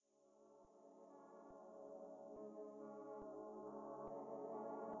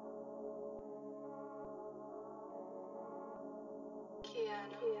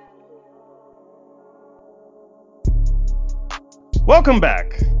Welcome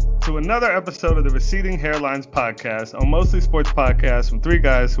back to another episode of the Receding Hairlines podcast, a mostly sports podcast from three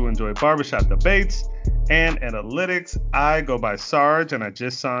guys who enjoy barbershop debates and analytics. I go by Sarge, and I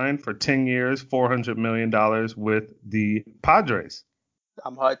just signed for 10 years, $400 million with the Padres.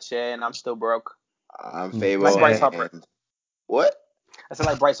 I'm Hutch, and I'm still broke. I'm Like Fabo. Bryce Harper. What? I said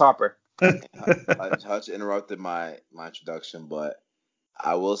like Bryce Harper. Hutch interrupted my introduction, but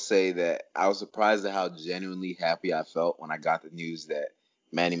I will say that I was surprised at how genuinely happy I felt when I got the news that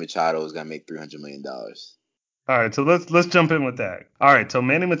Manny Machado was gonna make $300 million. All right, so let's jump in with that. All right, so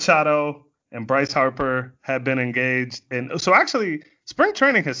Manny Machado and Bryce Harper have been engaged, and so actually spring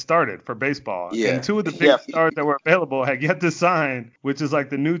training has started for baseball, Yeah. and two of the big stars that were available had yet to sign, which is like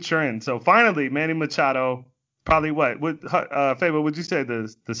the new trend. So finally, Manny Machado, probably Fabo, would you say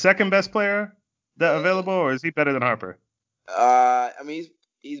the second best player that available, or is he better than Harper? I mean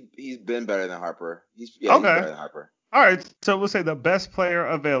he's been better than Harper. He's better than Harper. All right, so we'll say the best player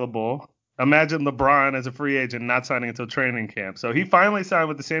available. Imagine LeBron as a free agent not signing until training camp. So he finally signed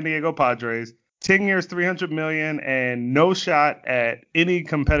with the San Diego Padres. 10 years, $300 million, and no shot at any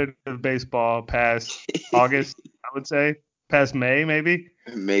competitive baseball past August, I would say. Past May, maybe.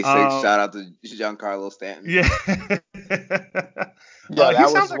 May 6th, shout out to Giancarlo Stanton. Yeah. He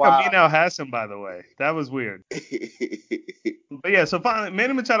sounds like a Mean Hassan, by the way. That was weird. But yeah, so finally,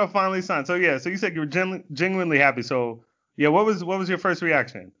 Manny Machado finally signed. So yeah, so you said you were genuinely happy. So yeah, what was your first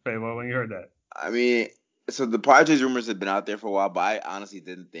reaction, Fabo, when you heard that? I mean, so the Padres rumors had been out there for a while, but I honestly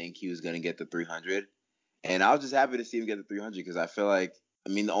didn't think he was going to get the 300. And I was just happy to see him get the 300 because I feel like,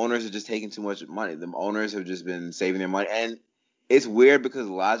 the owners are just taking too much money. The owners have just been saving their money. And it's weird because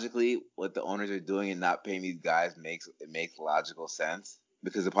logically, what the owners are doing and not paying these guys makes logical sense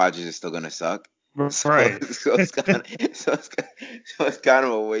because the Padres are still going to suck. Right. So it's kind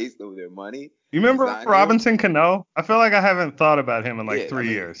of a waste of their money. You remember Robinson Cano? I feel like I haven't thought about him in 3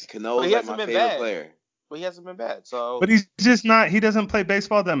 years. Cano is like my favorite player. But he hasn't been bad. So. But he's just not. He doesn't play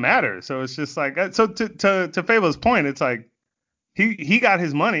baseball that matters. So it's just like so. To Fabo's point, it's like he got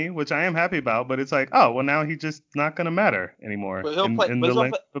his money, which I am happy about. But it's like, oh well, now he's just not gonna matter anymore. But he's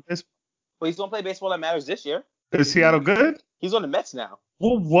gonna play baseball that matters this year. Is Seattle good? He's on the Mets now.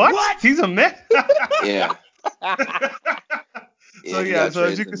 Well, what? He's a Met? Yeah. So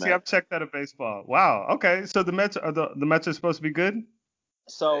as you can see, I've checked out of baseball. Wow. Okay. So the Mets are supposed to be good.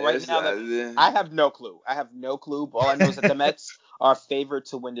 So right now, I have no clue. All I know is that the Mets are favored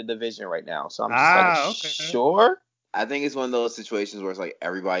to win the division right now. So I'm just sure. I think it's one of those situations where it's like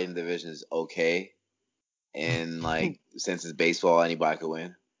everybody in the division is okay, and since it's baseball, anybody could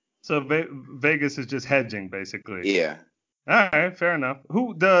win. So Vegas is just hedging, basically. Yeah. All right, fair enough.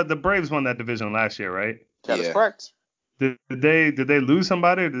 Who the Braves won that division last year, right? That is correct. Did they lose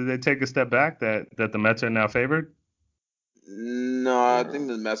somebody, or did they take a step back that the Mets are now favored? No, I think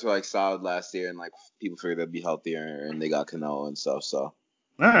the Mets were solid last year, and people figured they'd be healthier, and they got Cano and stuff. So. All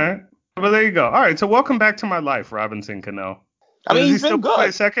right. Well, there you go. All right. So welcome back to my life, Robinson Cano. I mean, he's been still good.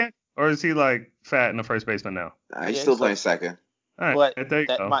 Play second, or is he fat in the first baseman now? He's still playing second. All right. There you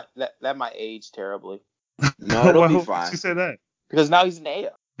go. That might age terribly. No, it'll be fine. Why did you say that? Because now he's in the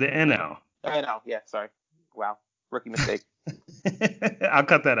AL. The NL. NL. Yeah. Sorry. Wow. Rookie mistake. I'll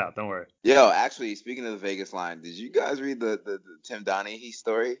cut that out. Don't worry. Yo, actually, speaking of the Vegas line, did you guys read the Tim Donaghy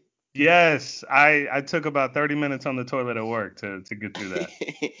story? Yes, I took about 30 minutes on the toilet at work to get through that.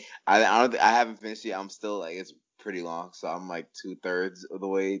 I haven't finished yet. I'm still it's pretty long, so I'm 2/3 of the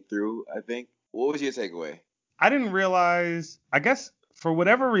way through, I think. What was your takeaway? I didn't realize. I guess for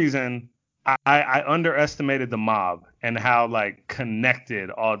whatever reason, I underestimated the mob and how connected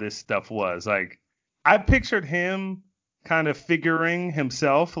all this stuff was. I pictured him kind of figuring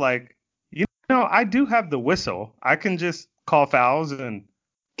himself I do have the whistle. I can just call fouls and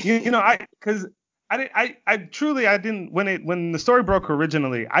because I truly didn't when the story broke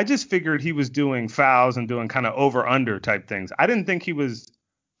originally, I just figured he was doing fouls and doing kind of over under type things. I didn't think he was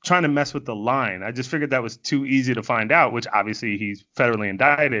trying to mess with the line. I just figured that was too easy to find out, which obviously he's federally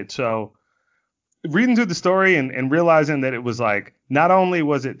indicted. So reading through the story and realizing that it was not only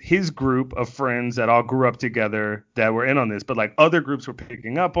was it his group of friends that all grew up together that were in on this, but other groups were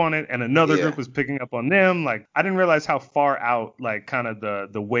picking up on it and another group was picking up on them. I didn't realize how far out kind of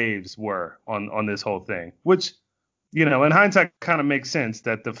the waves were on this whole thing, which, in hindsight kind of makes sense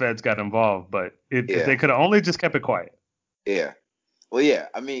that the feds got involved, but if they could have only just kept it quiet. Yeah. Well, yeah.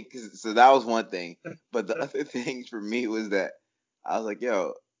 I mean, so that was one thing, but the other thing for me was that I was like,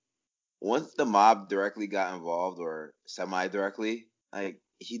 yo, once the mob directly got involved or semi-directly,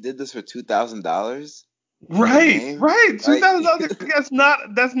 he did this for $2,000. Right.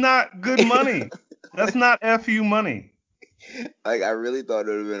 $2,000. That's not good money. That's not FU money. Like, I really thought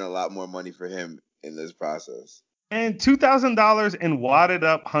it would have been a lot more money for him in this process. And $2,000 in wadded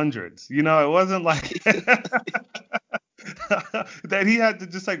up hundreds. You know, it wasn't like that he had to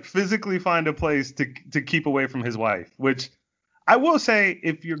just like physically find a place to keep away from his wife, which I will say,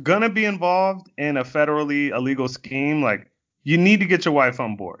 if you're going to be involved in a federally illegal scheme, like, you need to get your wife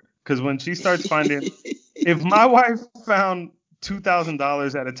on board. Because when she starts finding, if my wife found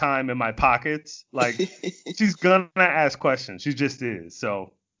 $2,000 at a time in my pockets, like, she's going to ask questions. She just is.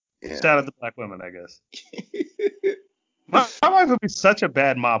 So shout out to black women, I guess. My wife would be such a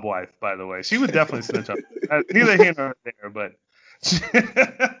bad mob wife, by the way. She would definitely snitch on me. Neither here nor there, but.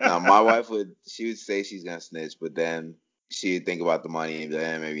 No, my wife she would say she's going to snitch, but then she'd think about the money and be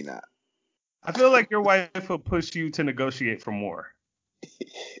like, maybe not. I feel like your wife will push you to negotiate for more.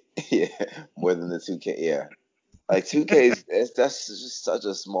 Yeah, more than the 2K. Yeah. Like 2K, that's just such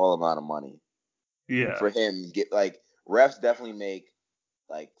a small amount of money. Yeah. For him, refs definitely make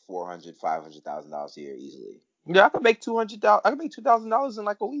like $400,000-$500,000 a year easily. Yeah, I could make $200,000. I could make $2,000 in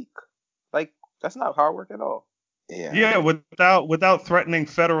like a week. Like, that's not hard work at all. Yeah. Yeah, without threatening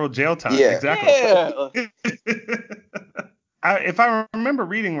federal jail time. Yeah. Exactly. Yeah. If I remember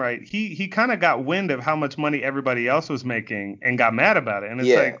reading right, he kind of got wind of how much money everybody else was making and got mad about it. And it's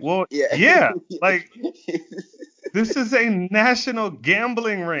like, well, yeah, like, this is a national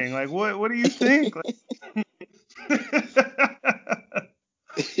gambling ring. Like, what do you think?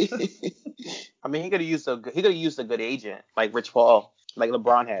 I mean, he could have used a good agent like Rich Paul, like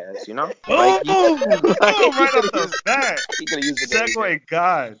LeBron has, you know? Right off the bat. He could have used a good Segue, agent.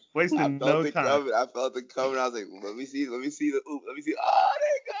 God, wasting no time. I felt it coming. I was like, let me see the oop. Let me see. Oh,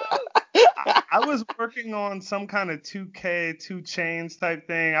 there it goes. I was working on some kind of 2K, 2 chains type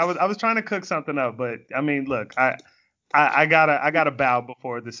thing. I was trying to cook something up, but I mean, look, I gotta bow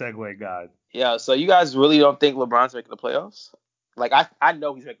before the segue god. Yeah, so you guys really don't think LeBron's making the playoffs? Like, I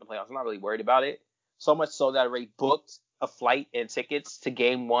know he's making the playoffs. I'm not really worried about it. So much so that I already booked a flight and tickets to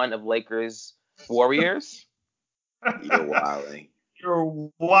Game 1 of Lakers Warriors. You're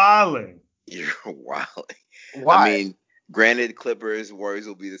wilding. Why? I mean, granted, Clippers, Warriors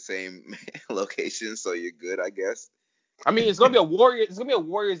will be the same location, so you're good, I guess. I mean, it's gonna be a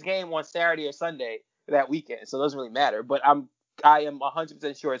Warriors game on Saturday or Sunday that weekend, so it doesn't really matter. But I am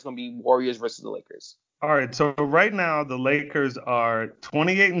 100% sure it's gonna be Warriors versus the Lakers. All right, so right now the Lakers are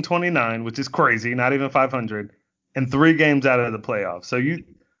 28-29, which is crazy, not even 500, and 3 games out of the playoffs. So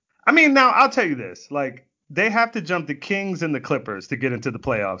now I'll tell you this, like, they have to jump the Kings and the Clippers to get into the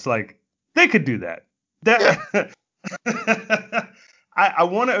playoffs. Like, they could do that. I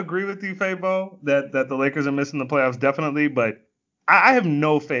want to agree with you, Fabo, that the Lakers are missing the playoffs definitely, but I have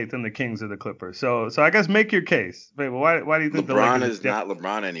no faith in the Kings or the Clippers. So I guess make your case, Fabo. Why do you think the Lakers? LeBron is not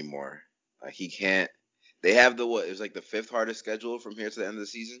LeBron anymore. Like, he can't. They have it was like the 5th hardest schedule from here to the end of the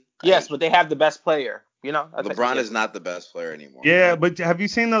season. Yes, but they have the best player. You know, LeBron is not the best player anymore. Yeah, man. But have you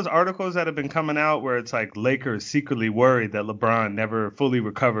seen those articles that have been coming out where it's like Lakers secretly worried that LeBron never fully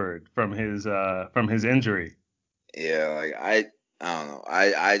recovered from his injury? Yeah, like I don't know.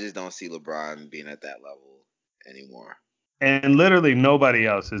 I just don't see LeBron being at that level anymore. And literally nobody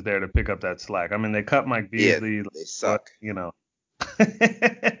else is there to pick up that slack. I mean, they cut Mike Beasley. Yeah, they suck. You know.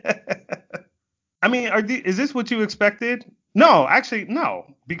 I mean, is this what you expected? No, actually,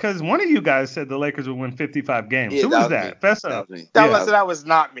 no, because one of you guys said the Lakers would win 55 games. Yeah, Who was that? Fess up. That was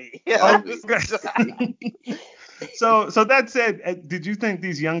not me. So that said, did you think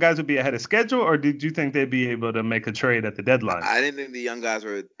these young guys would be ahead of schedule, or did you think they'd be able to make a trade at the deadline? I didn't think the young guys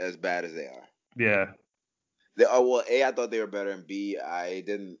were as bad as they are. Yeah. A, I thought they were better, and B, I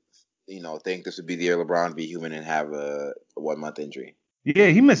didn't, think this would be the year LeBron be human and have a 1-month injury. Yeah,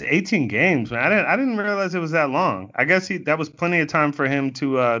 he missed 18 games, man. I didn't realize it was that long. I guess that was plenty of time for him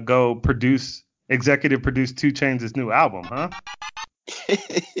to go executive produce 2 Chainz' new album, huh?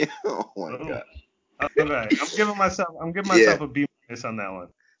 Oh my God. Okay. I'm giving myself a B- on that one.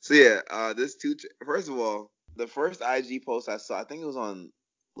 So yeah, this first of all, the first IG post I saw, I think it was on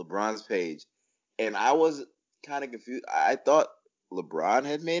LeBron's page, and I was kind of confused. I thought LeBron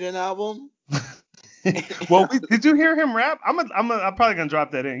had made an album. Well, did you hear him rap? I'm probably gonna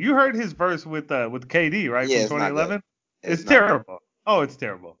drop that in. You heard his verse with KD, right? Yeah, from 2011. It's terrible. Oh, it's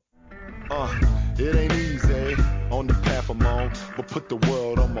terrible. It ain't easy on the path I'm on, but put the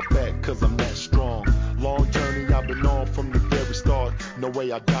world on my back 'cause I'm that strong. Long journey I've been on from the very start. No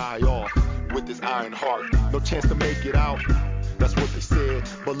way I die off with this iron heart. No chance to make it out. That's what they said,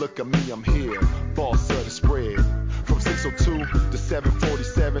 but look at me, I'm here. Boss of the spread. From 6 602, the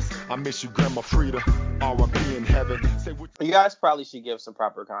 747s. I miss you, Grandma Frida. R.I.P. in heaven. Say what You guys probably should give some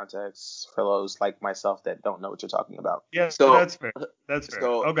proper context for those like myself that don't know what you're talking about. Yeah, So that's fair. That's fair.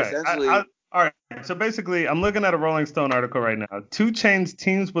 so Okay. essentially, All right. So basically, I'm looking at a Rolling Stone article right now. 2 Chainz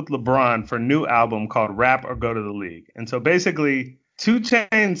teams with LeBron for new album called Rap or Go to the League. And so basically, 2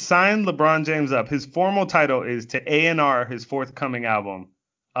 Chainz signed LeBron James up. His formal title is to A&R his forthcoming album,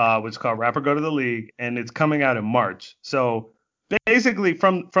 which is called Rap or Go to the League, and it's coming out in March. So basically,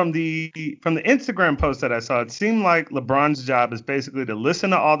 from the Instagram post that I saw, it seemed like LeBron's job is basically to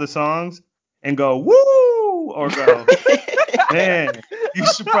listen to all the songs and go woo or go, man, you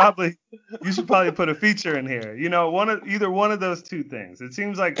should probably put a feature in here. You know, either one of those two things. It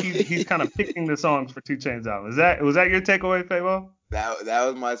seems like he's kind of picking the songs for 2 Chainz album. Was that your takeaway, Fabo? that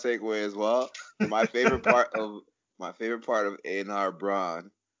was my takeaway as well. My favorite part of A&R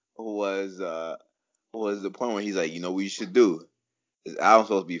Braun was the point where he's like, you know what you should do? This album's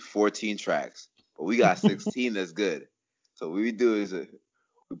supposed to be 14 tracks, but we got 16 that's good. So what we do is we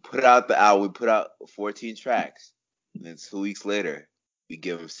put out the album, we put out 14 tracks, and then 2 weeks later, we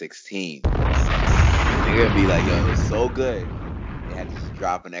give them 16. They're gonna be like, yo, it's so good. They had to just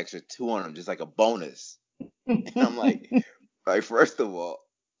drop an extra 2 on them, just like a bonus. And I'm like, first of all,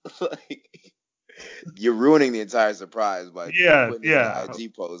 like, you're ruining the entire surprise by putting this in the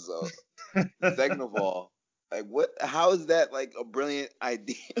IG post. So, second of all, like, how is that like a brilliant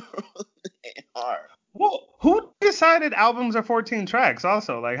idea? Well, who decided albums are 14 tracks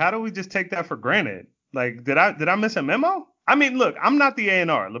also? Like, how do we just take that for granted? Like, did I miss a memo? I mean, look, I'm not the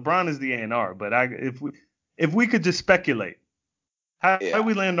A&R. LeBron is the A&R, but if we could just speculate, how do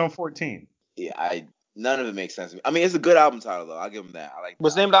we land on 14? Yeah, none of it makes sense to me. I mean, it's a good album title though. I'll give him that. I like.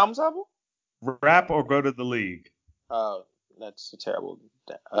 What's the name of the album title? Rap or Go to the League. Oh, that's a terrible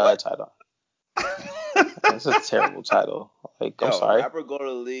title. That's a terrible title. Like, I'm sorry. Rap or Go to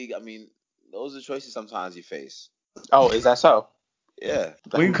the League. I mean, those are choices sometimes you face. Oh, is that so? Yeah.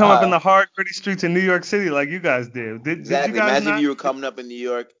 We can come up in the hard, gritty streets in New York City like you guys did. Exactly. Did you guys Imagine if you were coming up in New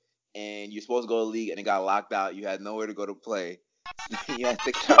York and you're supposed to go to the league and it got locked out. You had nowhere to go to play. You had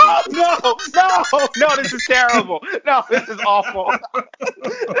to come. No, this is terrible. No, this is awful.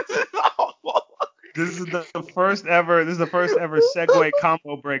 This is awful. This is the first ever segue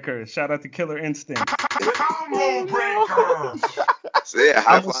combo breaker. Shout out to Killer Instinct. combo breaker. So yeah,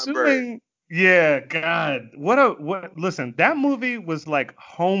 I'm assuming. Yeah, God. Listen, that movie was like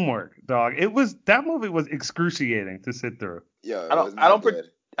homework, dog. That movie was excruciating to sit through. Yeah,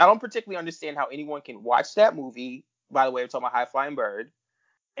 I don't particularly understand how anyone can watch that movie. By the way, we're talking about High Flying Bird,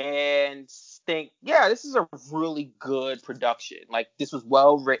 and think, yeah, this is a really good production. Like, this was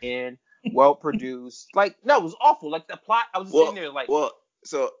well written, well produced. Like, no, it was awful. Like, the plot, I was just sitting there like. Well,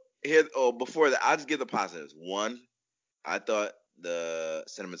 so here, before that, I'll just give the positives. One, I thought the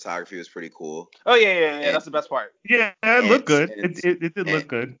cinematography was pretty cool. Oh yeah, that's the best part. Yeah, it looked good. It did look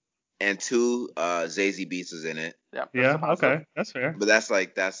good. And 2, Zazie Beetz was in it. Yeah, okay, that's fair. But that's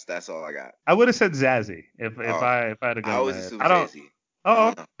all I got. I would have said Zazie if I had to go. I always assume Zazie. Oh,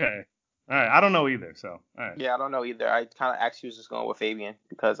 okay. All right, I don't know either. So, all right. Yeah, I don't know either. I kind of actually was just going with Fabian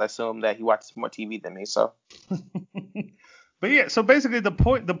because I assume that he watches more TV than me. So. But yeah, so basically the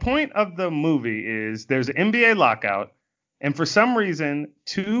point of the movie is there's an NBA lockout, and for some reason,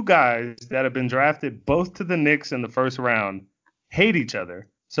 2 guys that have been drafted both to the Knicks in the first round hate each other.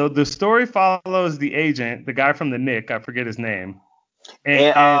 So the story follows the agent, the guy from the Knicks, I forget his name.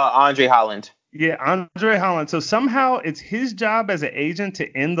 And Andre Holland. Yeah, Andre Holland. So somehow it's his job as an agent to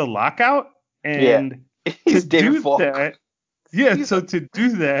end the lockout. And he's David Falk. So to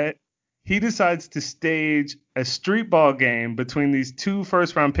do that, he decides to stage a street ball game between these 2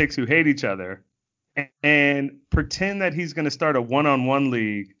 first-round picks who hate each other and pretend that he's going to start a one-on-one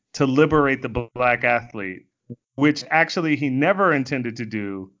league to liberate the black athlete, which actually he never intended to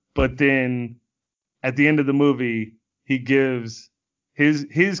do. But then at the end of the movie, he gives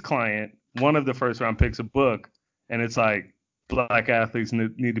his client, one of the first-round picks, a book, and it's like, black athletes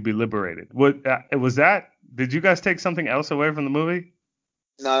need to be liberated. What was that? Did you guys take something else away from the movie?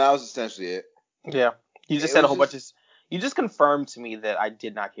 No, that was essentially it. Yeah, you just said a whole bunch of. You just confirmed to me that I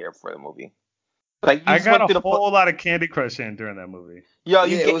did not care for the movie. Like, I got a whole lot of Candy Crush in during that movie. Yo,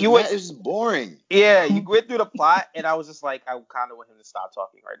 it was boring. Yeah, you went through the plot, and I was just like, I kind of want him to stop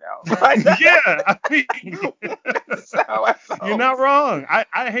talking right now. Yeah, I mean, that's how I felt. You're not wrong.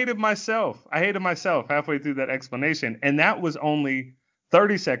 I hated myself. Halfway through that explanation, and that was only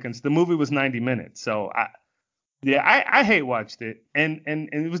 30 seconds. The movie was 90 minutes, so I hate watched it, and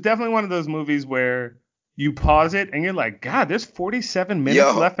it was definitely one of those movies where you pause it and you're like, God, there's 47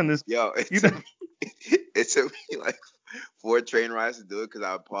 minutes left in this. It took me like 4 train rides to do it because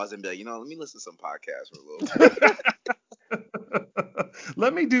I would pause and be like, let me listen to some podcasts for a little bit.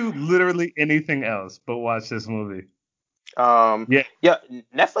 Let me do literally anything else but watch this movie. Yeah.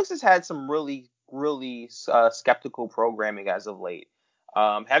 Netflix has had some really, really skeptical programming as of late.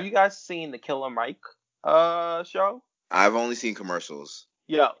 Have you guys seen the Killer Mike show? I've only seen commercials.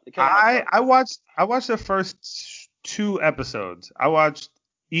 Yeah, the Killer Mike. I watched the first 2 episodes. I watched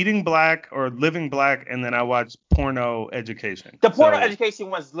Eating Black or Living Black, and then I watched Porno Education. The Porno Education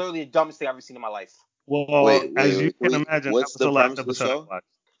was literally the dumbest thing I've ever seen in my life. Well, as you can imagine, what's that was the last premise of the episode show? I watched.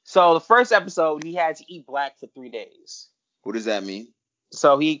 So the first episode, he had to eat black for 3 days. What does that mean?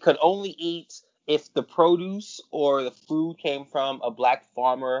 So he could only eat if the produce or the food came from a black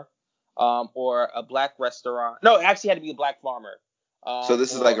farmer, or a black restaurant. No, it actually had to be a black farmer. So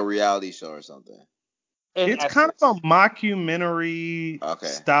this is like a reality show or something. It's kind of a mockumentary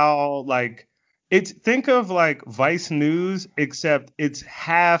style, like think of like Vice News, except it's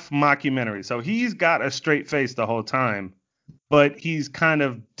half mockumentary. So he's got a straight face the whole time, but he's kind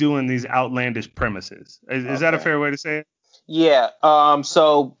of doing these outlandish premises. Is that a fair way to say it? Yeah.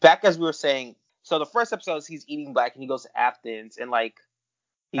 So back as we were saying, so the first episode is he's eating black and he goes to Athens and like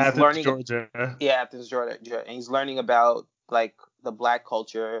he's learning. Georgia. Yeah, Athens, Georgia, and he's learning about like the black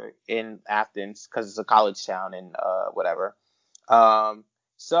culture in Athens because it's a college town and whatever.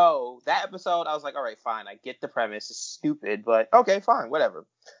 So that episode, I was like, all right, fine, I get the premise. It's stupid, but okay, fine, whatever.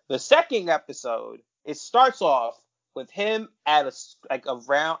 The second episode, it starts off with him at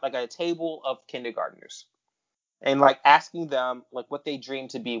a table of kindergartners. And like asking them like what they dream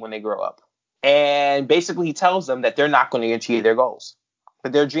to be when they grow up. And basically he tells them that they're not going to achieve their goals.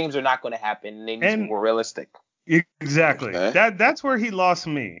 That their dreams are not going to happen and they need to be more realistic. Exactly. Okay. That's where he lost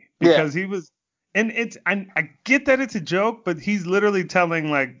me. Because he was, and I get that it's a joke, but he's literally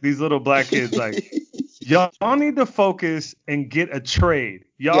telling like these little black kids like, y'all need to focus and get a trade.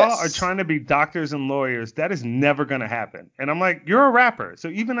 Y'all are trying to be doctors and lawyers. That is never going to happen. And I'm like, you're a rapper. So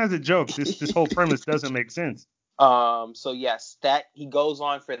even as a joke, this whole premise doesn't make sense. So yes, that he goes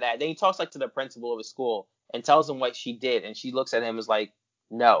on for that. Then he talks like to the principal of his school and tells him what she did, and she looks at him as like,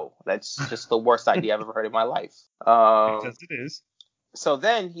 no, that's just the worst idea I've ever heard in my life. Because it is. So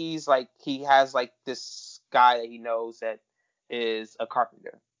then he has like this guy that he knows that is a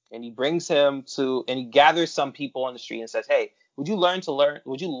carpenter, and he brings him to, and he gathers some people on the street and says, hey, would you love to learn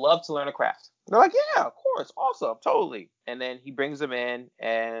a craft? And they're like, yeah, of course, awesome, totally. And then he brings them in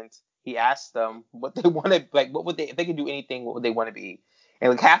and he asked them what they wanted, like what would they, if they could do anything, what would they want to be?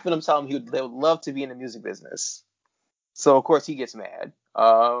 And like half of them tell him they would love to be in the music business. So of course he gets mad,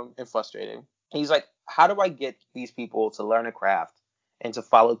 and frustrated. And he's like, how do I get these people to learn a craft and to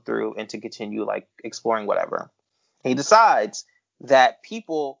follow through and to continue like exploring whatever? And he decides that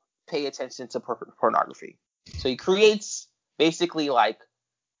people pay attention to pornography. So he creates basically like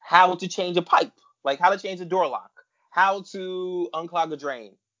how to change a pipe, like how to change a door lock, how to unclog a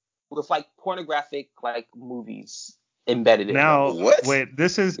drain, with like pornographic like movies embedded in now, them. Wait,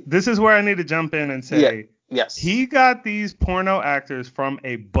 this is where I need to jump in and say, yes, he got these porno actors from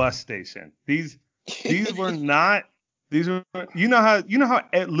a bus station. These were not. These were, you know how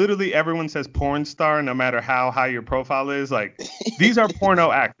literally everyone says porn star no matter how high your profile is. Like these are porno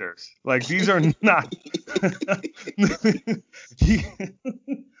actors. Like these are not.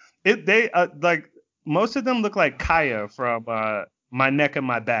 Like most of them look like Kaya from My Neck and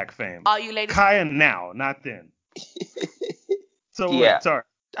My Back fame. All you ladies. Kaya now, not then. So yeah. wait, sorry.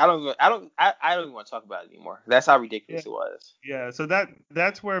 I don't even want to talk about it anymore. That's how ridiculous it was. Yeah, so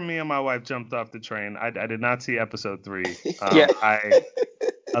that's where me and my wife jumped off the train. I did not see episode 3. I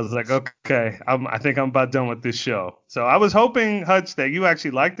was like, okay, I think I'm about done with this show. So I was hoping, Hutch, that you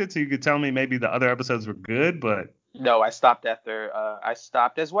actually liked it, so you could tell me maybe the other episodes were good, but no, I stopped after. I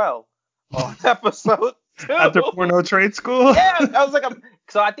stopped as well on episode 2. After porno trade school. Yeah, I was like,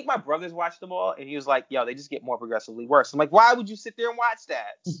 so I think my brothers watched them all, and he was like, yo, they just get more progressively worse. I'm like, why would you sit there and watch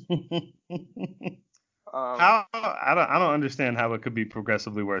that? How I don't understand how it could be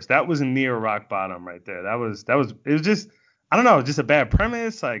progressively worse. That was near rock bottom right there. It was just, I don't know, just a bad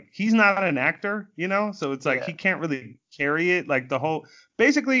premise. Like he's not an actor, so it's like he can't really carry it. Like the whole,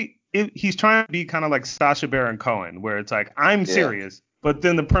 basically he's trying to be kind of like Sacha Baron Cohen, where it's like I'm serious, but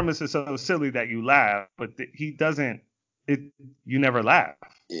then the premise is so silly that you laugh, but he doesn't. You never laugh.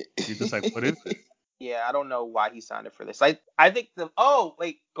 You're just like, what is it? Yeah, I don't know why he signed up for this. I think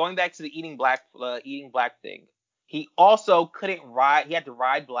going back to the eating black thing. He also couldn't ride. He had to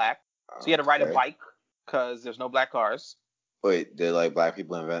ride black, so he had to ride a bike because there's no black cars. Wait, did like black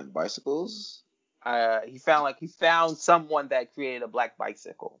people invent bicycles? He found someone that created a black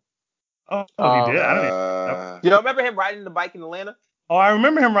bicycle. Oh, he did. I didn't. Uh, You don't remember him riding the bike in Atlanta? Oh, I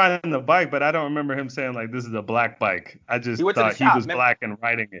remember him riding the bike, but I don't remember him saying like this is a black bike. I He just went to the thought he shop. was black and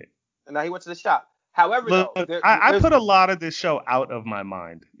riding it. No, he went to the shop. However, Look, though, I put a lot of this show out of my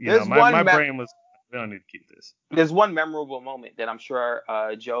mind. there's My brain was, we don't need to keep this. there's one memorable moment that I'm sure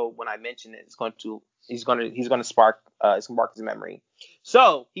Joe, when I mention it, is going to he's going to spark his memory.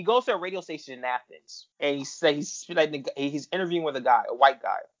 So he goes to a radio station in Athens, and he's interviewing with a white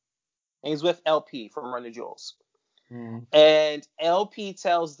guy, and he's with LP from Run the Jewels. Mm. And LP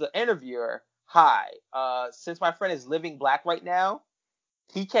tells the interviewer, "Hi, since my friend is living black right now,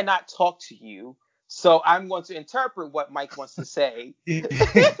 he cannot talk to you. So I'm going to interpret what Mike wants to say." I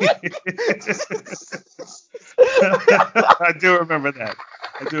do remember that.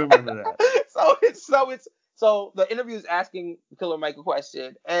 So the interview is asking Killer Mike a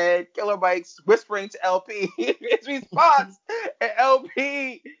question, and Killer Mike's whispering to LP his response, and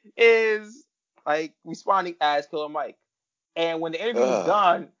LP is like responding as Killer Mike. And when the interview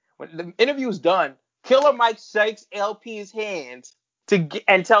is done, Killer Mike shakes LP's hand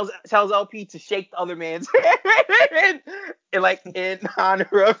and tells LP to shake the other man's hand, in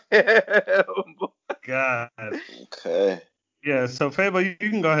honor of him. God. okay. Yeah, so Fable, you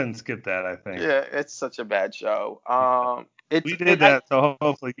can go ahead and skip that, I think. Yeah, it's such a bad show. We did that, so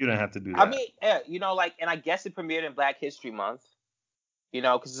hopefully you don't have to do that. I mean, yeah, and I guess it premiered in Black History Month.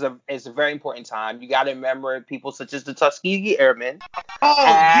 Because it's a very important time. You got to remember people such as the Tuskegee Airmen. Oh,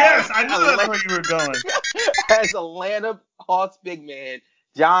 yes, I knew that's where you were going. As Atlanta Hawks big man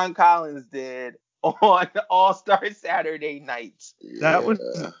John Collins did on All-Star Saturday nights. That was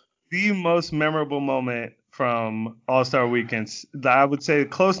the most memorable moment from All-Star weekends. I would say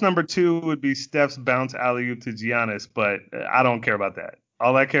close number 2 would be Steph's bounce alley-oop to Giannis, but I don't care about that.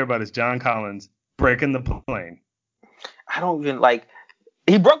 All I care about is John Collins breaking the plane. I don't even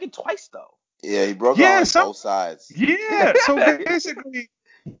he broke it twice though. Yeah, he broke on both sides. Yeah, so basically,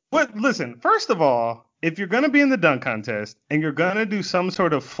 listen, first of all, if you're going to be in the dunk contest and you're going to do some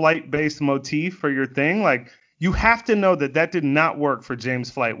sort of flight-based motif for your thing, you have to know that did not work for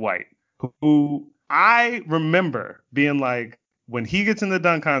James Flight White, who I remember being like, when he gets in the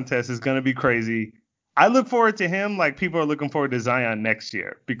dunk contest, it's going to be crazy. I look forward to him like people are looking forward to Zion next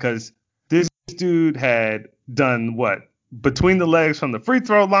year, because this dude had done between the legs from the free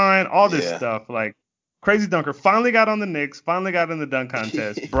throw line, all this stuff, crazy dunker, finally got on the Knicks, finally got in the dunk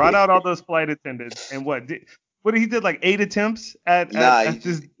contest, brought out all those flight attendants, and what did he did 8 attempps at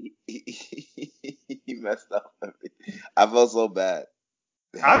this? He messed up. I felt so bad.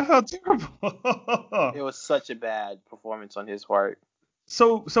 I felt terrible. It was such a bad performance on his part.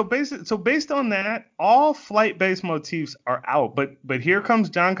 So based on that, all flight-based motifs are out. But here comes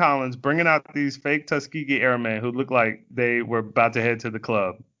John Collins bringing out these fake Tuskegee Airmen who look like they were about to head to the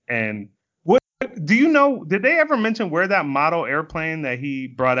club. And what do you know? Did they ever mention where that model airplane that he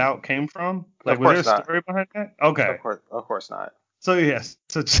brought out came from? Was there a story behind that? Okay. Of course not. So yes,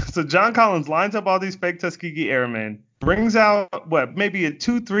 so John Collins lines up all these fake Tuskegee Airmen, brings out maybe a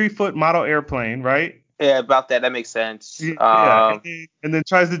 2-3 foot model airplane, right? Yeah, about that. That makes sense. Yeah, and then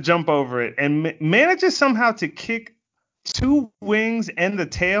tries to jump over it and manages somehow to kick 2 wings and the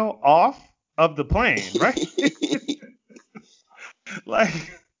tail off of the plane, right?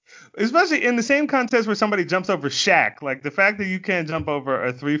 Especially in the same contest where somebody jumps over Shaq, the fact that you can't jump over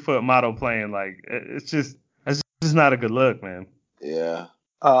a 3-foot model plane, it's just not a good look, man. Yeah.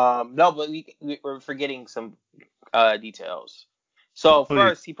 No, but we're forgetting some details. So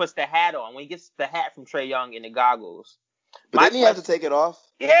first, he puts the hat on. When he gets the hat from Trae Young and the goggles. But didn't he have to take it off?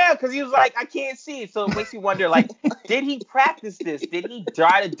 Yeah, because he was like, I can't see. So it makes me wonder, did he practice this? Did he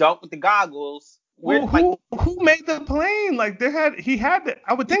try to dunk with the goggles? Who made the plane? He had to.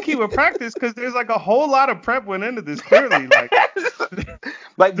 I would think he would practice because there's a whole lot of prep went into this. Clearly,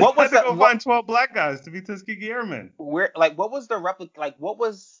 what was to go find 12 black guys to be Tuskegee Airmen? What was the replica?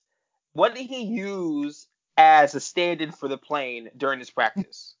 What did he use as a stand-in for the plane during his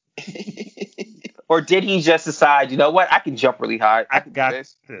practice? Or did he just decide, you know what, I can jump really high. I got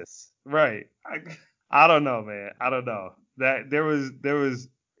this. Right. I don't know, man. I don't know. That there was.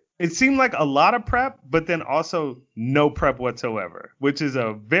 It seemed like a lot of prep, but then also no prep whatsoever, which is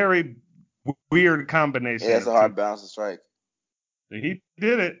a very weird combination. Yeah, it's a hard balance to strike. He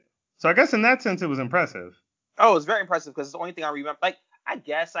did it. So I guess in that sense, it was impressive. Oh, it was very impressive because it's the only thing I remember. I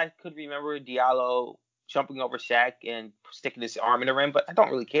guess I could remember Diallo jumping over Shaq and sticking his arm in the rim, but I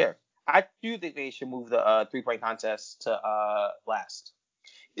don't really care. I do think they should move the 3-point contest to last.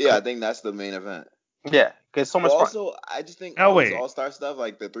 Yeah, I think that's the main event. Yeah, because so much fun. Also, I just think this all-star stuff,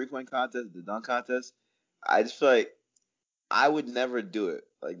 like the 3-point contest, the dunk contest, I just feel like I would never do it.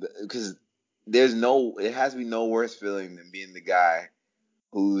 Because it has to be no worse feeling than being the guy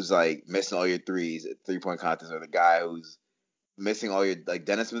who's like missing all your threes at 3-point contest, or the guy who's missing all your, like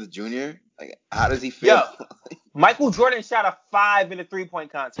Dennis Smith Jr. Like, how does he feel? Yo, Michael Jordan shot a 5 in a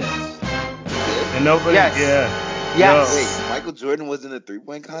 3-point contest. And nobody, Yes. yeah. Yes. Wait, Michael Jordan was in a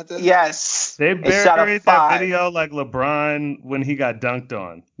 3-point contest? Yes. They He shot a buried that 5. video like LeBron when he got dunked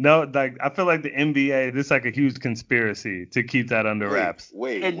on. No, like I feel like the NBA, this is like a huge conspiracy to keep that under wraps.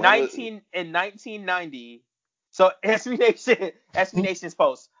 Wait, In 1990, so SB Nation's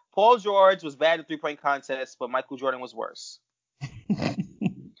post. Paul George was bad at 3-point contest, but Michael Jordan was worse.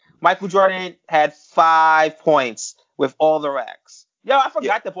 Michael Jordan had 5 points with all the racks. Yo, I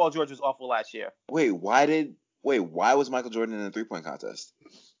forgot that Paul George was awful last year. Wait, why was Michael Jordan in a 3-point contest?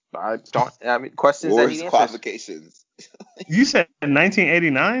 Questions What that were he his answers. qualifications? You said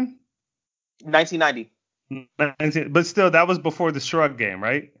 1989? 1990. But still, that was before the Shrug game,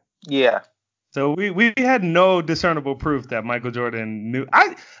 right? Yeah. So we had no discernible proof that Michael Jordan knew.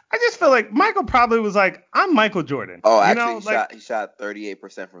 I just feel like Michael probably was like, I'm Michael Jordan. Oh, you actually, know, he shot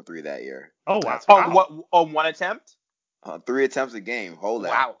 38% from 3 that year. Oh, wow. That's Oh, what? On one attempt? 3 attempts a game. Hold that.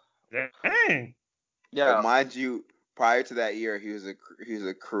 Wow. Dang. Yeah. But mind you, prior to that year, he was a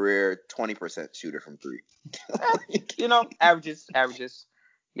career 20% shooter from 3. Averages.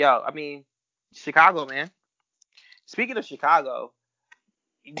 Yo, I mean, Chicago, man. Speaking of Chicago,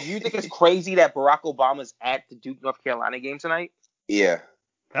 do you think it's crazy that Barack Obama's at the Duke North Carolina game tonight? Yeah.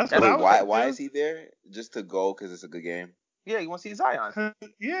 That's Wait, what I was why is he there? Just to go because it's a good game? Yeah, you want to see Zion?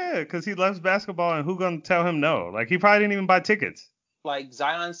 Yeah, because he loves basketball, and who gonna tell him no? Like, he probably didn't even buy tickets. Like,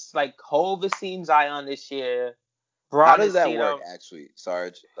 Zion's, like, Hov has seen Zion this year. How does that work, actually,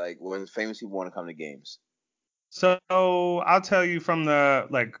 Sarge? Like, when famous people want to come to games? So I'll tell you from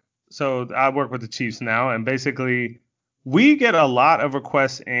so I work with the Chiefs now, and basically we get a lot of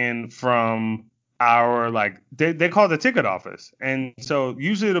requests in from our, they call the ticket office. And so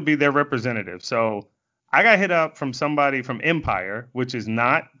usually it'll be their representative. So I got hit up from somebody from Empire, which is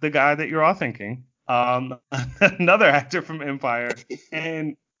not the guy that you're all thinking. Another actor from Empire.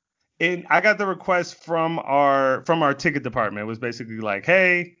 And I got the request from our ticket department. It was basically like,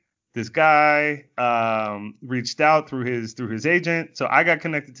 hey, this guy reached out through his agent. So I got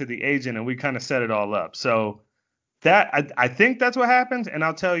connected to the agent, and we kind of set it all up. So that I think that's what happens. And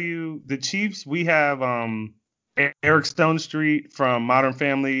I'll tell you, the Chiefs, we have Eric Stone Street from Modern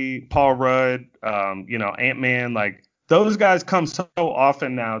Family, Paul Rudd, Ant-Man, like those guys come so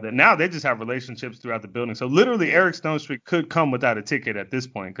often now that they just have relationships throughout the building. So literally Eric Stone Street could come without a ticket at this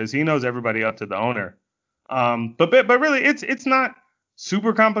point because he knows everybody up to the owner. But really it's not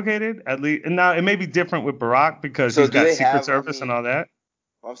super complicated, at least. And now it may be different with Barack because he's got Secret Service and all that.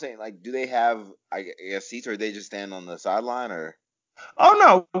 I'm saying, like, do they have, I guess, seats, or they just stand on the sideline, or?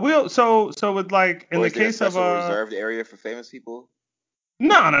 Oh no, so with like in or the is there case a special of reserved area for famous people?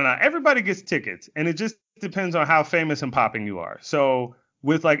 No. Everybody gets tickets, and it just depends on how famous and popping you are. So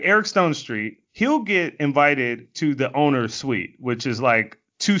with like Eric Stone Street, he'll get invited to the owner's suite, which is like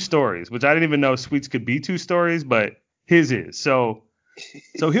 2 stories, which I didn't even know suites could be 2 stories, but his is. So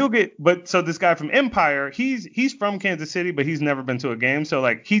he'll get, so this guy from Empire, he's from Kansas City, but he's never been to a game. So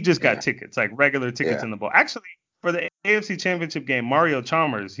like he just got tickets, like regular tickets in the bowl. Actually, for the AFC Championship game, Mario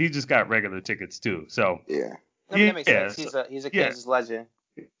Chalmers, he just got regular tickets too. So I mean, that makes sense. He's a Kansas legend.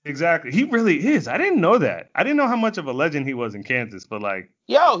 Exactly. He really is. I didn't know that. I didn't know how much of a legend he was in Kansas, but like,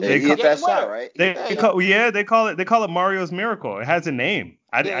 he hit that shot, right? They call it Mario's Miracle. It has a name.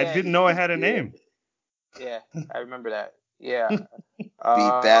 I didn't know it had a name. Yeah, I remember that. Yeah. Beat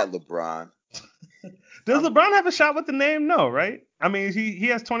that, LeBron. Does LeBron have a shot with the name? No, right? I mean, he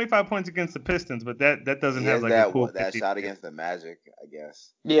has 25 points against the Pistons, but that doesn't have like a cool that shot against the Magic, I guess.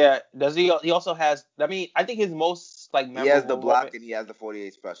 Yeah. Does he? He also has. I mean, I think his most like memorable. He has the block and he has the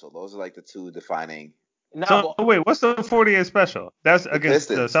 48 special. Those are like the 2 defining. No, so wait, what's the 48 special? That's against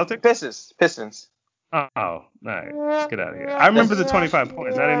the Celtics. Pistons. Oh, all right. Get out of here. I remember the 25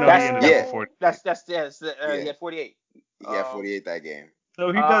 points. I didn't know he ended up with 40. He had 48. He had 48 that game.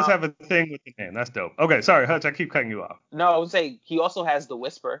 So he does have a thing with the name. That's dope. Okay, sorry, Hutch. I keep cutting you off. No, I would say he also has the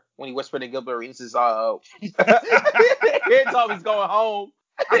whisper when he whispered in Gilbert Arenas' it's always going home.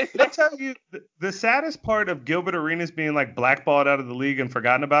 I tell you, the saddest part of Gilbert Arenas being like blackballed out of the league and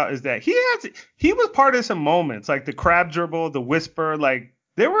forgotten about is that he was part of some moments, like the crab dribble, the whisper, like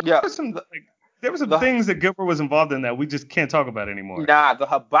there were some things that Gilbert was involved in that we just can't talk about anymore. Nah, the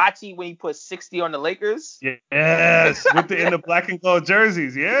hibachi when he put 60 on the Lakers. Yes, in the black and gold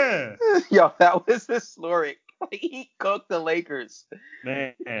jerseys. Yeah. Yo, that was historic. He cooked the Lakers.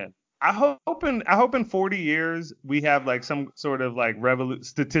 Man. I hope in 40 years we have like some sort of like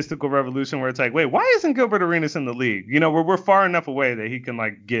statistical revolution where it's like, wait, why isn't Gilbert Arenas in the league? You know, we're far enough away that he can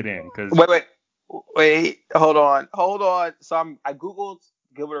like get in. Cause Wait, hold on. So I googled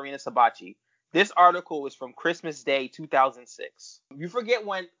Gilbert Arenas Hibachi. This article is from Christmas Day 2006. You forget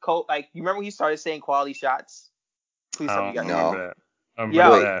when you remember when he started saying quality shots? Please tell me you I got don't remember that. I Yo.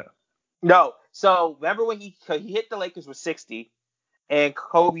 remember that. No. So remember when he hit the Lakers with 60, and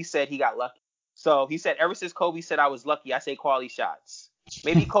Kobe said he got lucky. So he said ever since Kobe said I was lucky, I say quality shots.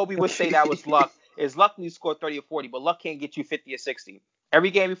 Maybe Kobe would say that was luck. It's luck when you score 30 or 40, but luck can't get you 50 or 60.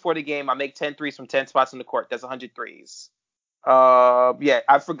 Every game before the game, I make 10 threes from 10 spots on the court. That's 100 threes. Yeah,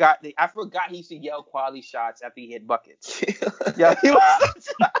 I forgot he used to yell quality shots after he hit buckets. Yeah, he was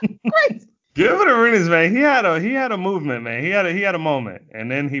crazy. Gilbert Arenas, man, he had a movement, man. He had a moment, and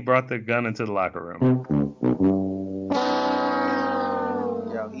then he brought the gun into the locker room.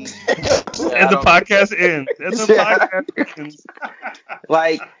 Yo, And the podcast ends. Podcast ends.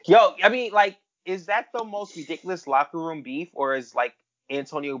 Is that the most ridiculous locker room beef, or is like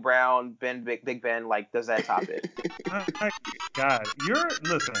Antonio Brown, Big Ben, like, does that top it? My God, you're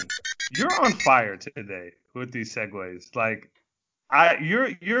on fire today with these segues. Like,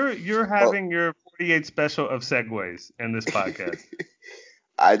 you're having your 48 special of segues in this podcast.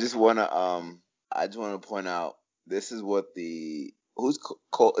 I just wanna point out this is what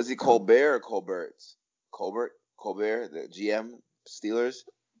is he Colbert or Colbert's? Colbert, the GM Steelers.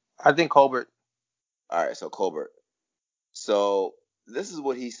 I think Colbert. All right, so Colbert. So this is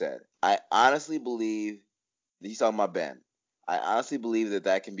what he said. I honestly believe he's talking about Ben. I honestly believe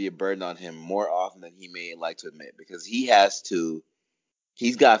that can be a burden on him more often than he may like to admit because he's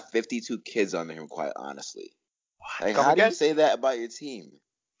got 52 kids under him, quite honestly. Like, how do you say that about your team?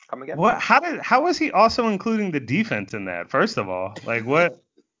 Come again? What? How was he also including the defense in that? First of all, like what?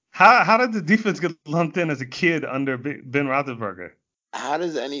 How did the defense get lumped in as a kid under Ben Roethlisberger? How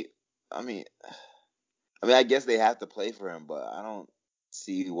does I mean, I guess they have to play for him, but I don't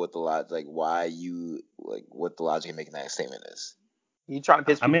see what the logic, what the logic in making that statement is. You trying to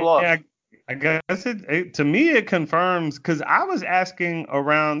piss people off? I guess to me it confirms because I was asking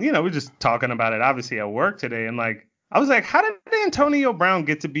around, we're just talking about it obviously at work today, and like I was like, how did Antonio Brown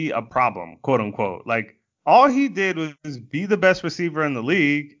get to be a problem, quote unquote? Like all he did was be the best receiver in the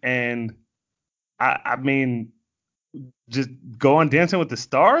league, and I mean, just go on Dancing with the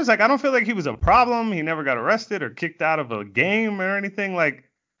Stars. Like I don't feel like he was a problem. He never got arrested or kicked out of a game or anything. Like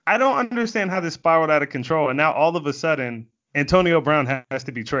I don't understand how this spiraled out of control, and now all of a sudden Antonio Brown has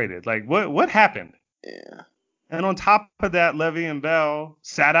to be traded. Like what happened? Yeah. And on top of that, Le'Veon Bell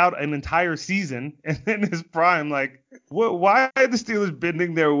sat out an entire season and in his prime. Like, why are the Steelers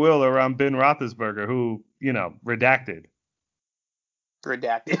bending their will around Ben Roethlisberger, who, redacted?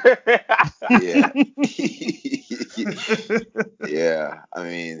 Redacted. Yeah. Yeah. I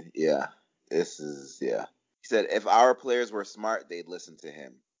mean, yeah. This is, yeah. He said if our players were smart, they'd listen to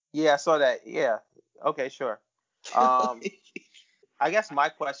him. Yeah, I saw that. Yeah. Okay, sure. I guess my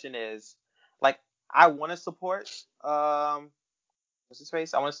question is, like, I want to support what's his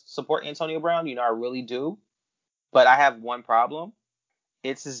face? I want to support Antonio Brown. I really do. But I have one problem.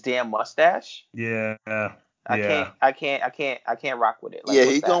 It's his damn mustache. Yeah. I can't rock with it. Like, yeah,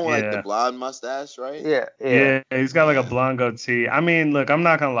 he's going with like the blonde mustache, right? Yeah. He's got like a blonde goatee. I mean, look, I'm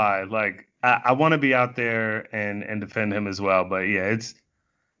not gonna lie. Like, I want to be out there and defend him as well. But yeah,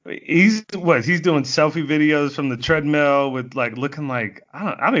 he's doing selfie videos from the treadmill with like looking like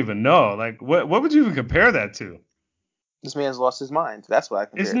I don't even know. Like, what would you even compare that to? This man's lost his mind. That's what I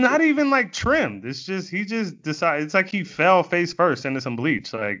compare It's it not to. even like trimmed. It's just he just decided. It's like he fell face first into some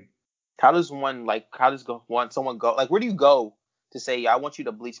bleach. Like, how does someone go? Like, where do you go to say I want you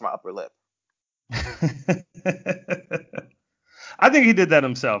to bleach my upper lip? I think he did that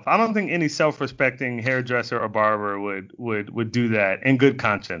himself. I don't think any self-respecting hairdresser or barber would do that in good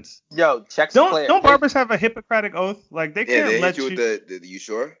conscience. Yo, Don't barbers have a Hippocratic oath? Like they can't let you. With the you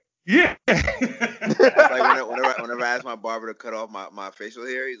sure? Yeah. It's like whenever I ask my barber to cut off my facial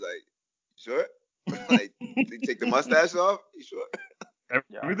hair, he's like, "Sure?" Like, you take the mustache off? You sure?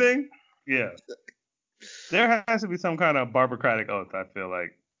 Everything? Yeah. There has to be some kind of Barber-cratic oath, I feel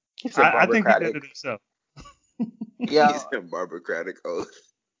like. I think he did it himself. Yeah. He's a Barber-cratic oath.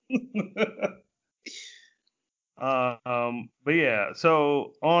 But yeah,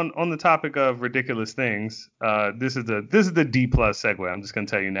 so on the topic of ridiculous things, this is the D plus segue. I'm just gonna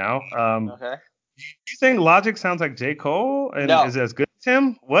tell you now. Okay. You think Logic sounds like J. Cole and is as good as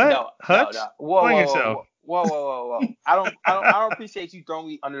him? What? No, Hutch? No. Whoa. I don't appreciate you throwing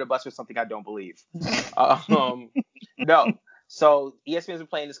me under the bus for something I don't believe. No. So ESPN's been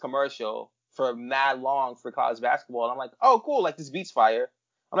playing this commercial for mad long for college basketball, and I'm like, oh, cool, like this beat's fire.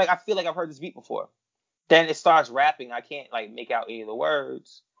 I'm like, I feel like I've heard this beat before. Then it starts rapping. I can't like make out any of the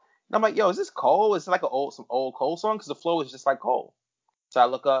words. And I'm like, yo, is this Cole? Is it like some old Cole song? Because the flow is just like Cole. So I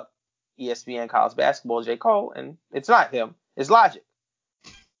look up ESPN college basketball, J. Cole, and it's not him. It's Logic.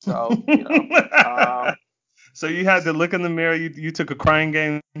 So, So you had to look in the mirror. You took a crying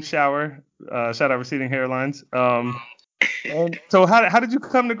game shower. Shout out receding hairlines. And so how did you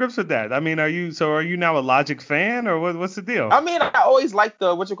come to grips with that? I mean, are you now a Logic fan, or what's the deal? I mean, I always liked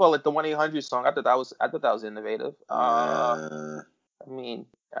the the 1-800 song. I thought that was innovative. I mean,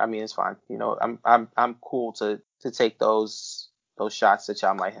 it's fine. You know, I'm cool to take those shots that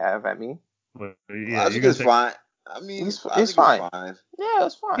y'all might have at me. Well, yeah, Logic is fine. I mean, it's Logic is fine. fine. Yeah,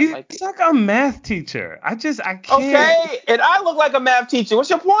 it's fine. He's like a math teacher. I can't. Okay, and I look like a math teacher. What's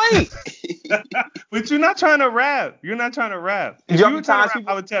your point? But you're not trying to rap. You're not trying to rap. If You know you how were many trying to times rap,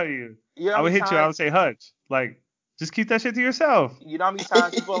 people- I would tell you. You know I how would many hit you. I would times- say, Hutch, like, just keep that shit to yourself. You know how many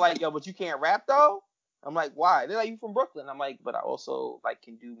times people are like, yo, but you can't rap though? I'm like, why? They're like, you from Brooklyn? I'm like, but I also like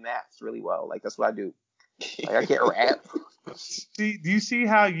can do maths really well. Like that's what I do. Like I can't rap. Do you see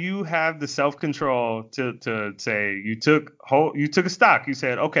how you have the self-control to say you took a stock? You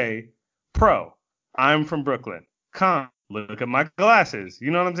said, okay, pro, I'm from Brooklyn. Con, look at my glasses.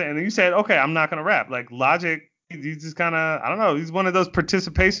 You know what I'm saying? And you said, okay, I'm not gonna rap. Like Logic, he's just kind of, I don't know. He's one of those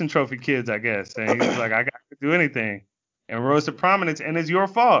participation trophy kids, I guess. And he's like, I could do anything, and rose to prominence. And it's your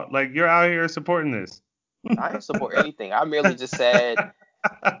fault. Like you're out here supporting this. I didn't support anything. I merely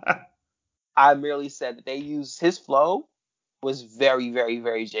said that they used his flow was very, very,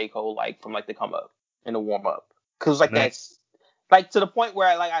 very J. Cole like from like the come up and the warm up. Cause like that's like to the point where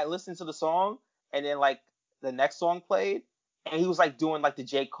I listened to the song and then like the next song played and he was like doing like the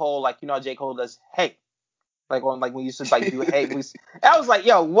J. Cole, like you know how J. Cole does hey. Like on like when you used to like do hey. I was like,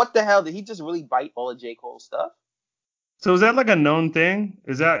 yo, what the hell? Did he just really bite all of J. Cole stuff? So is that like a known thing?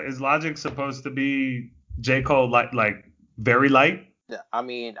 Is Logic supposed to be J. Cole like very light? Yeah, I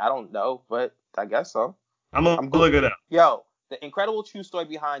mean, I don't know, but I guess so. I'm gonna look it up. Yo, the incredible true story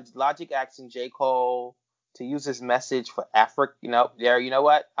behind Logic asking J. Cole to use his message for Africa. You know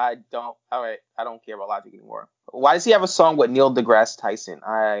what? I don't care about Logic anymore. Why does he have a song with Neil deGrasse Tyson?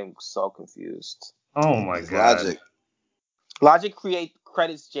 I'm so confused. Oh my god. Logic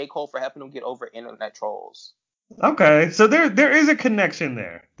credits J. Cole for helping him get over internet trolls. Okay, so there is a connection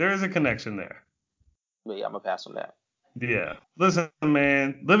there. There is a connection there. But yeah, I'm gonna pass on that. Yeah. Listen,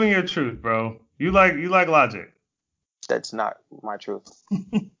 man, living your truth, bro. You like Logic. That's not my truth.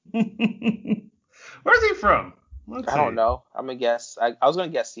 Where's he from? I don't know. I'm gonna guess. I was gonna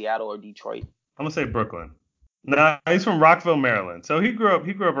guess Seattle or Detroit. I'm gonna say Brooklyn. No, he's from Rockville, Maryland. So he grew up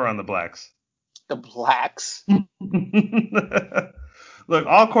around the blacks. The blacks. Look,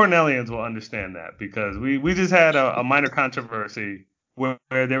 all Cornellians will understand that because we just had a minor controversy where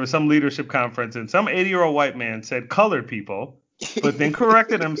there was some leadership conference and some 80-year-old white man said colored people, but then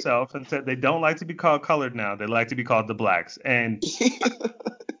corrected himself and said they don't like to be called colored now. They like to be called the blacks. And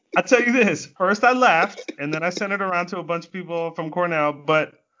I tell you this, first I laughed and then I sent it around to a bunch of people from Cornell,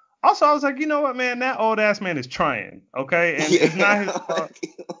 but also I was like, you know what, man, that old ass man is trying, okay? And it's not his fault.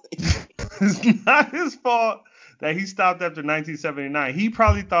 It's not his fault that he stopped after 1979. He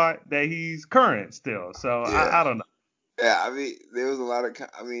probably thought that he's current still. So yeah. I don't know. Yeah, I mean, there was a lot of.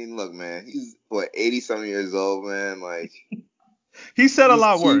 Look, man, he's 80-something years old, man. Like he said a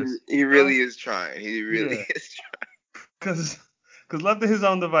lot worse. He really is trying. He really is trying. Because left to his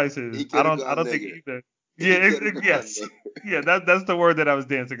own devices, I don't think either. Yeah, that's the word that I was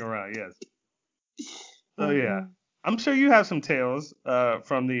dancing around. Yes. So yeah. I'm sure you have some tales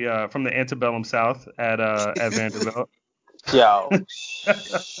from the antebellum South at Vanderbilt. Yo.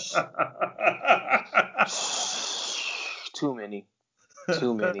 Too many.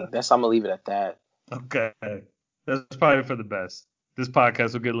 I'm gonna leave it at that. Okay. That's probably for the best. This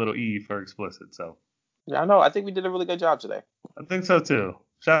podcast will get a little E for explicit, so. Yeah, I know. I think we did a really good job today. I think so too.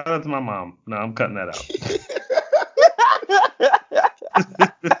 Shout out to my mom. No, I'm cutting that out.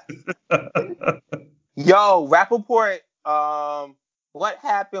 Yo, Rappaport, what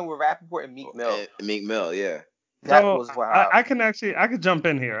happened with Rappaport and Meek Mill? Meek Mill, yeah. That was wild. I could jump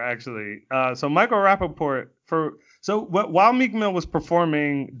in here actually. So Michael Rappaport while Meek Mill was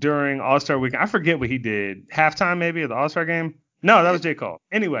performing during All-Star Weekend, I forget what he did. Halftime maybe of the All-Star game? No, that was J. Cole.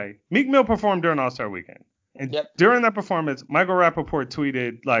 Anyway, Meek Mill performed during All-Star Weekend. And during that performance, Michael Rappaport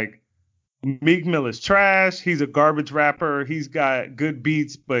tweeted like, Meek Mill is trash. He's a garbage rapper. He's got good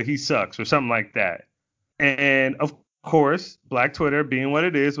beats, but he sucks or something like that. And of course, Black Twitter, being what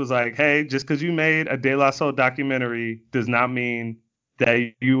it is, was like, hey, just because you made a De La Soul documentary does not mean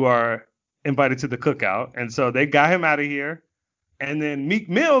that you are invited to the cookout. And so they got him out of here. And then Meek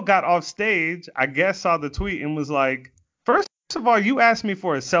Mill got off stage, I guess saw the tweet and was like, first of all, you asked me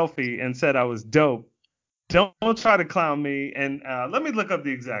for a selfie and said I was dope. Don't try to clown me. And let me look up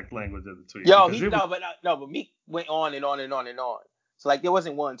the exact language of the tweet. Yo, but Meek went on and on and on and on. So like there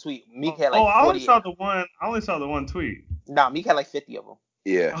wasn't one tweet. Meek had like 40. I only saw the one tweet. Nah, Meek had like 50 of them.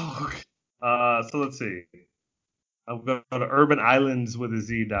 Yeah. Oh, okay. So let's see. I'll go to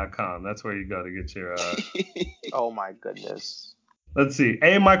urbanislandswithaz.com. That's where you go to get your. Oh my goodness. Let's see.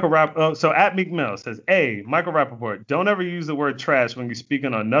 So at Meek Mill says, Michael Rappaport, don't ever use the word trash when you're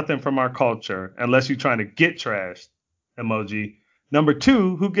speaking on nothing from our culture unless you're trying to get trashed. Emoji. Number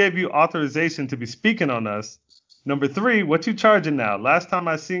 2, who gave you authorization to be speaking on us? Number 3, what you charging now? Last time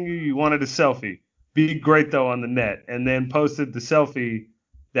I seen you, you wanted a selfie. Be great though on the net. And then posted the selfie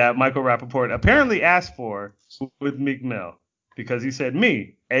that Michael Rappaport apparently asked for with Meek Mill. Because he said,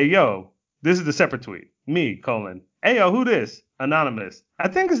 me, hey yo, this is the separate tweet. Me, colon. Hey yo, who this? Anonymous. I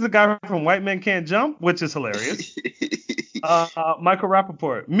think it's the guy from White Men Can't Jump, which is hilarious. Michael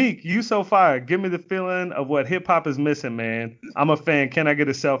Rappaport. Meek, you so fire. Give me the feeling of what hip hop is missing, man. I'm a fan. Can I get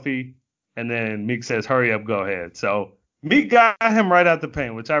a selfie? And then Meek says, hurry up, go ahead. So Meek got him right out the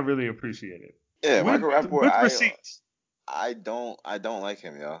paint, which I really appreciated. Yeah, Michael Rappaport. With receipts. I don't like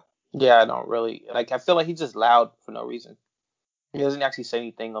him, yo. Yeah, I don't really like. I feel like he's just loud for no reason. He doesn't actually say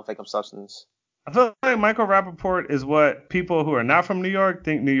anything of like of substance. I feel like Michael Rappaport is what people who are not from New York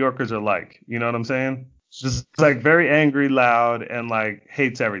think New Yorkers are like. You know what I'm saying? Just like very angry, loud, and like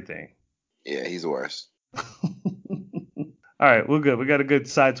hates everything. Yeah, he's the worst. All right, we're good. We got a good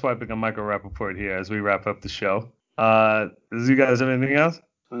side swiping on Michael Rappaport here as we wrap up the show. Do you guys have anything else?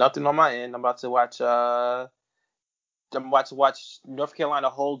 Nothing on my end. I'm about to watch North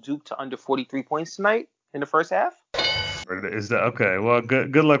Carolina hold Duke to under 43 points tonight in the first half. Is that okay? Well,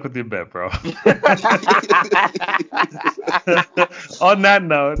 good luck with your bet, bro. On that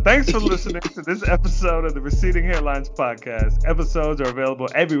note, thanks for listening to this episode of the Receding Hairlines podcast. Episodes are available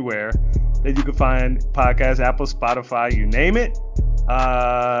everywhere that you can find podcasts, Apple, Spotify, you name it.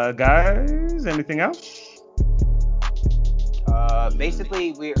 Guys, anything else?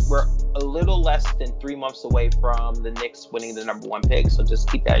 Basically, we're a little less than 3 months away from the Knicks winning the number 1 pick, so just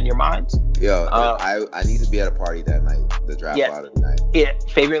keep that in your minds. Yo, I need to be at a party that night, the draft lottery night. Yeah,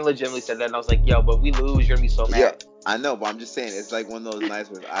 Fabian legitimately said that, and I was like, yo, but we lose, you're gonna be so mad. Yeah, I know, but I'm just saying, it's like one of those nights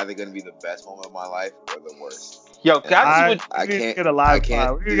where it's either gonna be the best moment of my life or the worst. Yo, I can't get a live do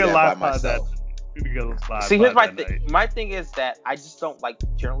that by myself. See, here's my thing. My thing is that I just don't like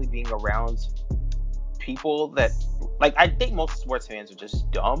generally being around people that, like, I think most sports fans are just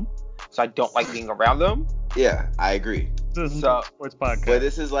dumb, so I don't like being around them. Yeah, I agree. This is a sports podcast. But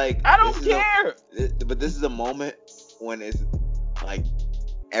this is like, I don't care. But this is a moment when it's like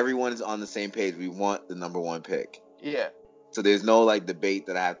everyone is on the same page. We want the number 1 pick. Yeah. So there's no like debate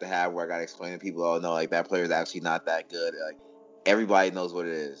that I have to have where I gotta explain to people, oh no, like that player is actually not that good. Like everybody knows what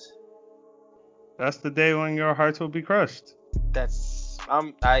it is. That's the day when your hearts will be crushed.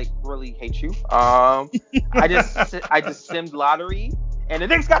 I really hate you. I just simmed lottery, and the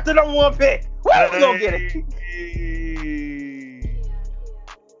Knicks got the number 1 pick. Where we gonna get it?